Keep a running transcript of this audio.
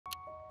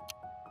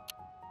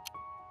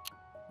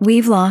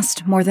We've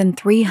lost more than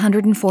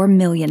 304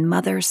 million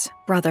mothers,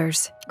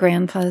 brothers,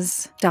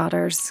 grandpas,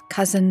 daughters,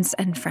 cousins,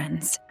 and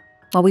friends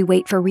while we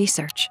wait for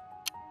research,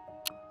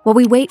 while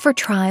we wait for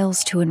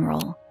trials to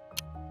enroll.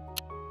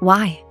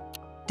 Why?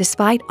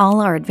 Despite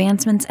all our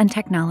advancements and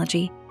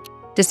technology,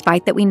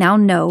 despite that we now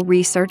know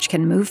research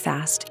can move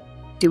fast,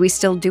 do we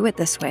still do it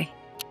this way?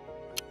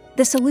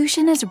 The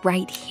solution is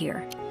right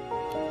here.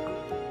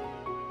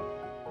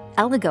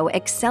 Eligo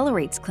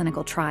accelerates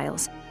clinical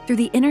trials through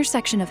the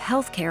intersection of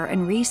healthcare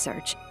and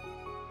research.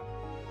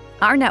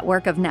 Our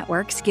network of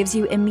networks gives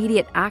you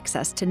immediate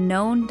access to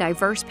known,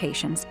 diverse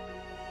patients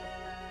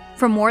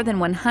from more than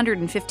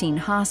 115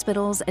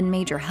 hospitals and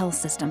major health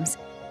systems,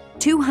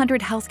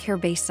 200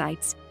 healthcare-based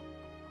sites,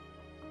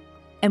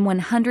 and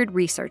 100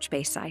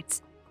 research-based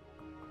sites.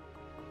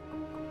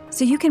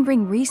 So you can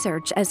bring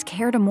research as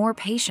care to more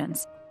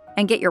patients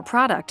and get your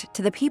product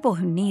to the people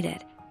who need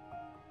it.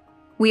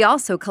 We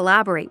also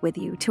collaborate with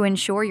you to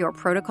ensure your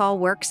protocol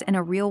works in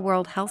a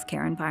real-world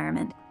healthcare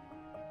environment,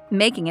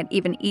 making it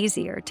even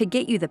easier to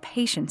get you the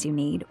patients you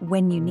need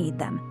when you need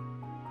them.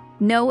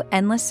 No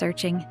endless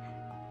searching,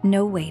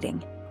 no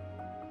waiting.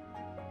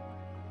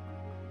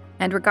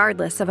 And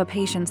regardless of a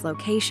patient's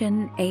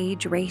location,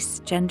 age, race,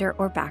 gender,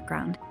 or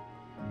background,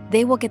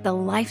 they will get the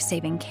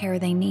life-saving care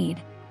they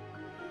need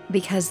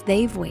because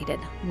they've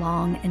waited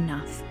long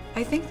enough.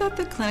 I think that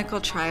the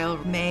clinical trial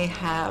may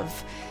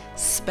have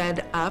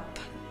sped up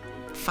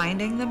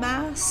finding the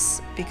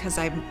mass because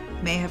I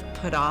may have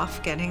put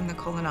off getting the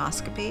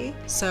colonoscopy.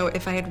 So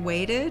if I had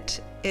waited,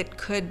 it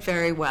could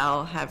very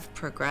well have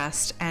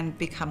progressed and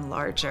become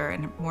larger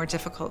and more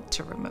difficult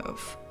to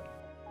remove.